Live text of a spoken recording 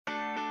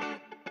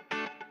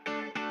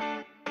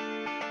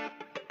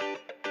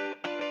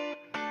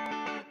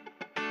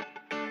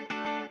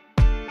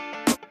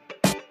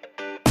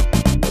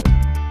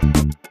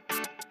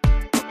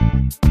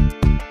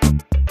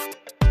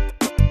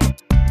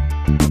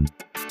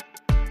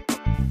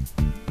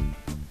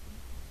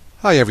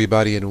Hi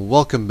everybody, and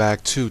welcome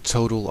back to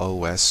Total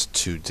OS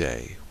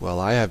Today. Well,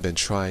 I have been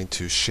trying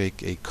to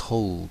shake a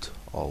cold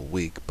all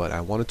week, but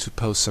I wanted to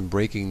post some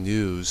breaking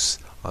news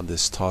on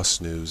this TOS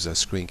News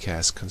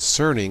screencast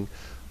concerning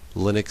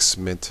Linux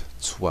Mint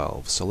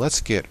 12. So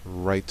let's get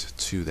right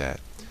to that.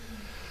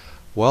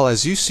 Well,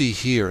 as you see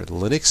here,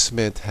 Linux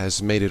Mint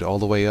has made it all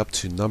the way up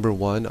to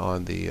 #1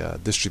 on the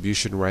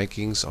distribution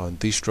rankings on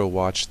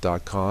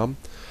distrowatch.com.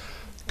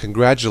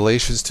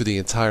 Congratulations to the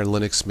entire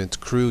Linux Mint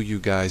crew. You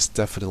guys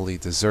definitely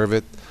deserve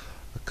it.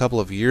 A couple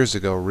of years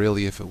ago,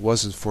 really, if it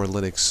wasn't for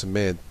Linux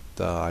Mint,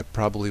 I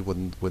probably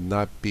would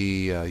not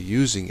be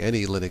using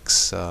any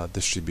Linux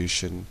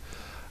distribution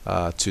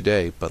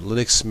today. But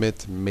Linux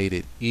Mint made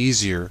it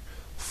easier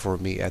for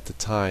me at the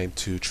time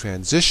to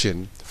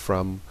transition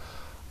from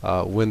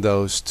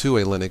Windows to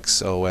a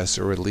Linux OS,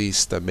 or at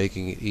least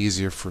making it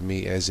easier for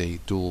me as a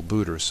dual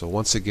booter. So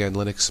once again,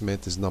 Linux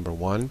Mint is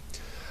 #1.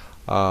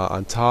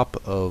 On top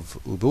of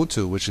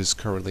Ubuntu, which is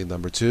currently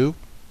 #2.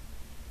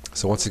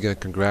 So once again,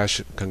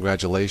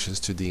 congratulations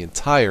to the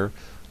entire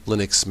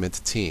Linux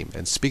Mint team.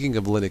 And speaking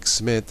of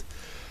Linux Mint,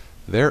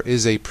 there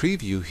is a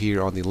preview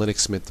here on the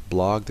Linux Mint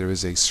blog. There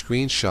is a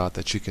screenshot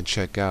that you can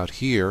check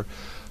out here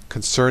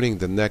concerning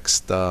the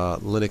next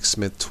Linux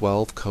Mint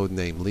 12,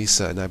 codename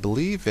Lisa. And I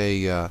believe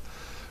a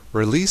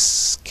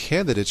release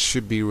candidate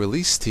should be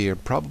released here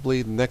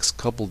probably the next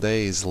couple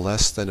days,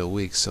 less than a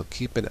week. So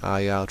keep an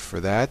eye out for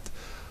that.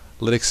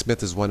 Linux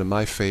Mint is one of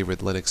my favorite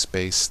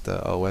Linux-based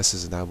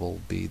OSs, and I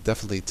will be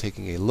definitely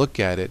taking a look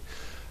at it,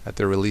 at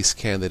the release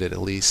candidate, at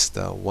least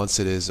once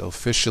it is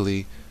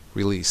officially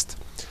released.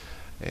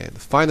 And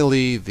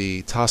finally,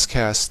 the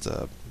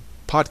TosCast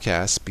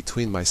podcast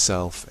between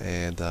myself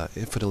and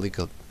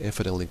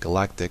Infinitely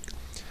Galactic.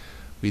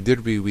 We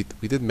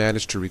did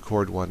manage to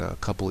record one a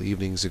couple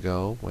evenings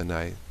ago when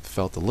I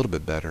felt a little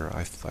bit better,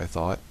 I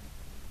thought.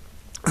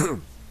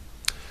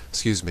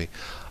 Excuse me.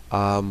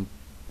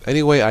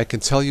 Anyway, I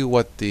can tell you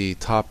what the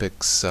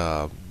topics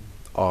are.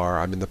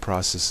 I'm in the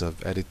process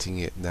of editing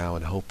it now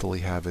and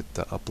hopefully have it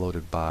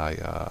uploaded by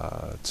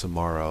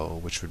tomorrow,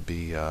 which would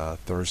be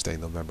Thursday,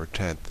 November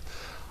 10th.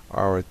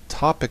 Our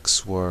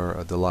topics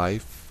were the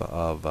life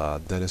of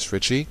Dennis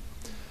Ritchie,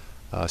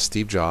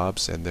 Steve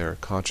Jobs, and their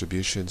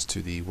contributions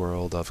to the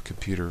world of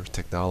computer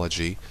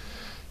technology.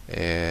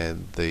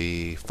 And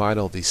the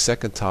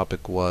second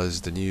topic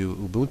was the new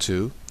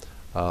Ubuntu,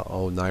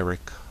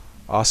 Oniric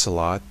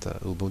Ocelot,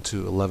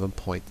 Ubuntu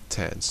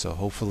 11.10. So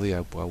hopefully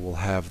I will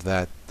have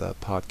that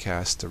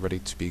podcast ready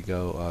to be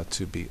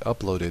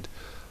uploaded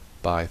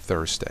by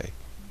Thursday.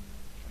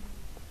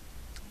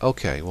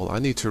 Okay, well, I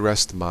need to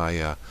rest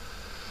my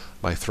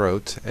my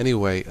throat.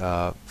 Anyway,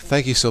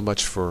 thank you so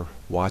much for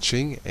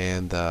watching,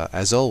 and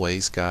as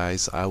always,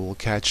 guys, I will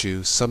catch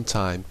you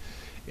sometime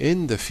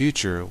in the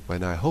future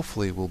when I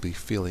hopefully will be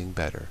feeling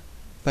better.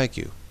 Thank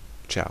you.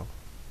 Ciao.